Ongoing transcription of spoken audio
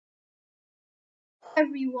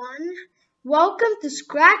Everyone, welcome to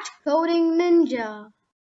Scratch Coding Ninja.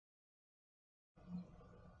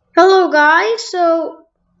 Hello guys, so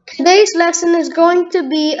today's lesson is going to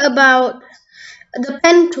be about the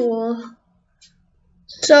pen tool.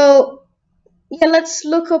 So yeah, let's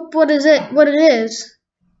look up what it is.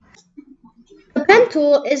 The pen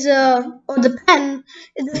tool is the pen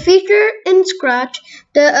is a feature in Scratch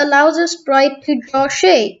that allows a sprite to draw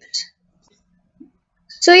shapes.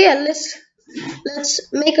 So yeah, let's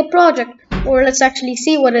make a project, or let's actually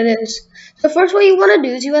see what it is. So first what you want to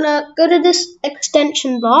do is you want to go to this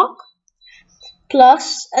extension block,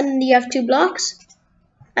 plus, and you have two blocks,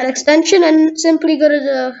 an extension, and simply go to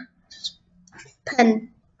the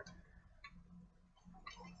pen.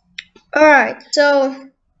 Alright, so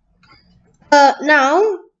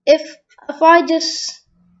now if I just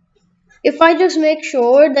make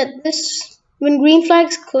sure that this, when green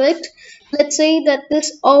flag's clicked, let's say that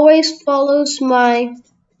this always follows my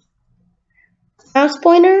mouse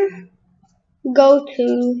pointer, go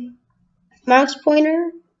to mouse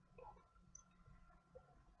pointer,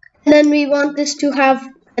 and then we want this to have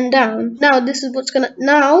pen down. Now this is what's gonna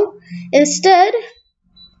now this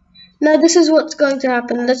is what's going to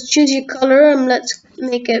happen. Let's choose your color and let's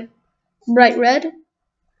make it bright red.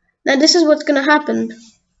 Now this is what's gonna happen.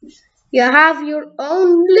 You have your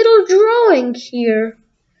own little drawing here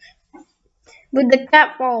with the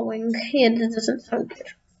cat following. Yeah, that doesn't sound good.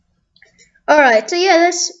 Alright, so yeah,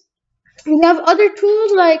 we have other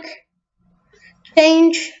tools like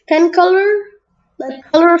change pen color, like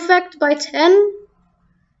color effect by 10.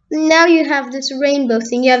 Now you have this rainbow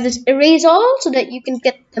thing. You have this erase all so that you can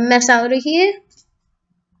get the mess out of here.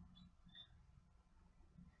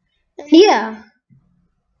 And yeah.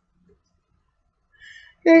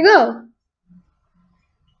 Here we go.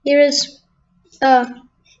 Here is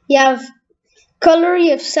you have color,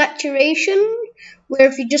 you have saturation, where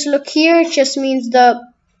if you just look here, it just means the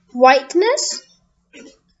whiteness.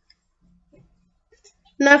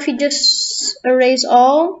 Now if you just erase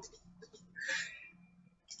all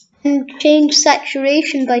and change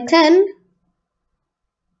saturation by 10,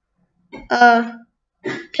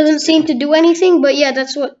 doesn't seem to do anything, but yeah,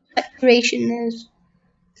 that's what saturation is.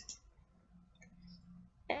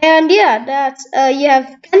 And yeah, that's you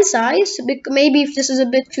have pen size. Maybe if this is a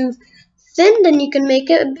bit too thin, then you can make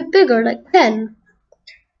it a bit bigger, like 10.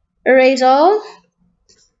 Erase all.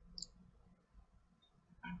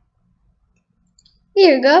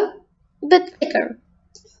 Here you go, a bit thicker,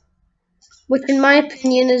 which in my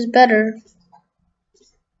opinion is better.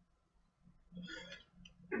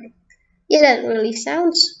 Yeah, that really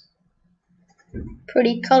sounds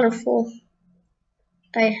pretty colorful,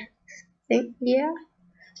 I think. Yeah.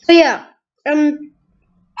 So yeah,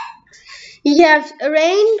 you have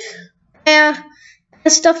arrange and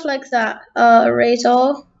stuff like that. Erase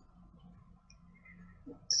all.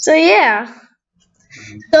 So yeah.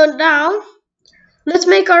 So now let's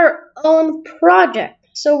make our own project.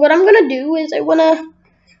 So what I'm gonna do is I wanna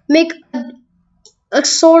make a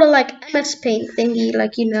sort of like MS Paint thingy,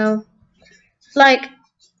 like like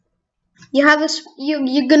you have this,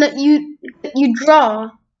 you draw.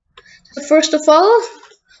 So first of all,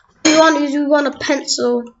 we want a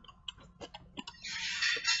pencil.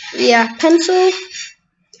 Yeah, pencil.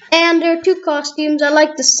 And there are two costumes. I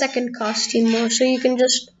like the second costume more, so you can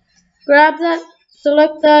just grab that,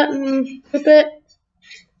 select that, and flip it,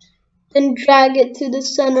 and drag it to the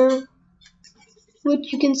center.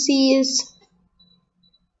 Which you can see is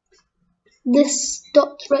this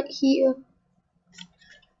dot right here.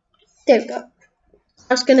 There we go.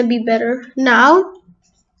 That's gonna be better. Now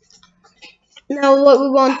what we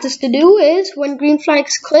want this to do is, when green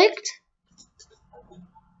flag's clicked,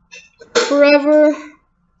 forever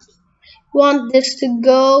want this to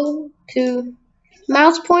go to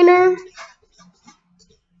mouse pointer.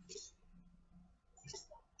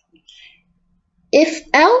 If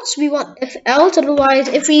else, we want if else, otherwise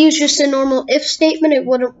if we use just a normal if statement it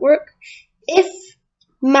wouldn't work. If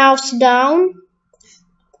mouse down,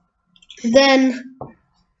 then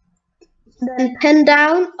pen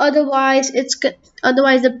down, otherwise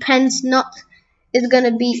the pen's not is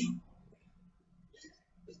gonna be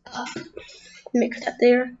up. Mix that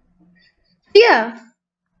there. Yeah,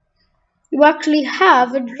 you actually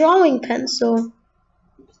have a drawing pencil.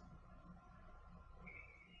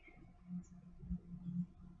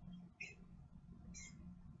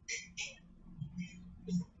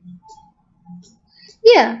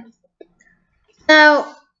 Yeah.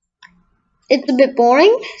 Now it's a bit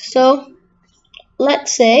boring, so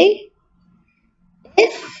let's say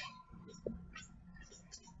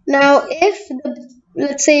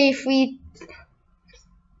let's say if we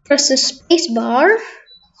press the space bar,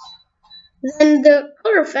 then the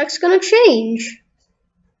color effect's gonna change.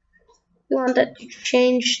 You want that to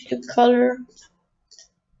change the color.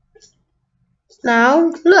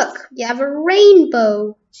 Now, look, you have a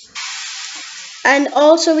rainbow. And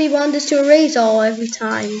also we want this to erase all every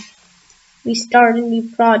time we start a new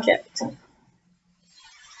project.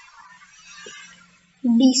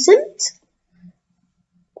 Decent.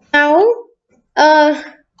 Now,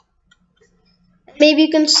 maybe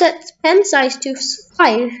you can set pen size to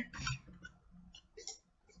 5.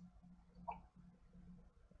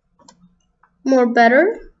 More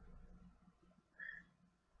better.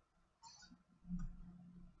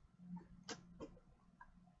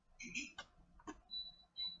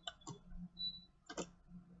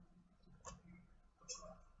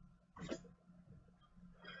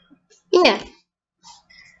 Yeah.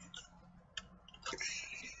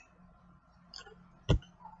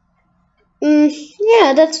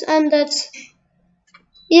 Yeah, that's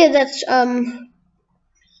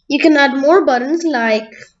you can add more buttons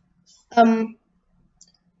like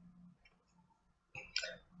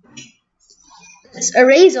let's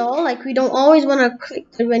erase all, like we don't always want to click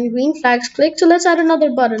when green flags click, so let's add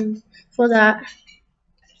another button for that.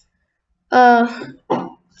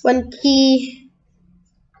 When key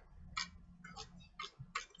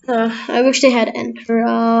I wish they had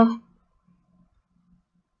enter.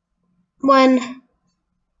 When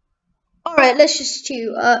alright, let's just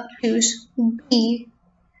choose B.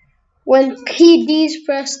 When key D is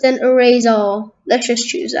pressed, then erase all. Let's just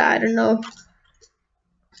choose that, I don't know.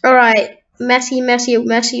 Alright, messy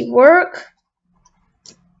work.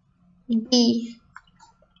 B.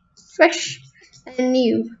 Fresh and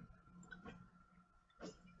new.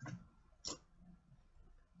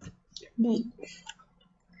 B.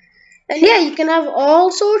 And yeah, you can have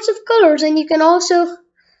all sorts of colors, and you can also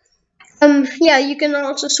you can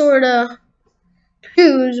also sort of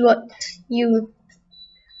choose what you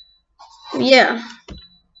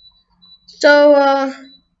So I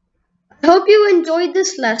hope you enjoyed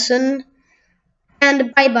this lesson,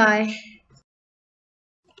 and bye bye.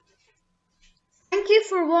 Thank you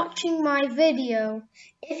for watching my video.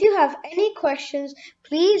 If you have any questions,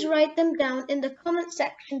 please write them down in the comment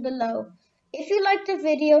section below. If you liked the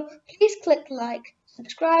video, please click like,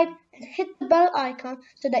 subscribe, and hit the bell icon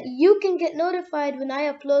so that you can get notified when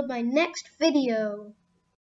I upload my next video.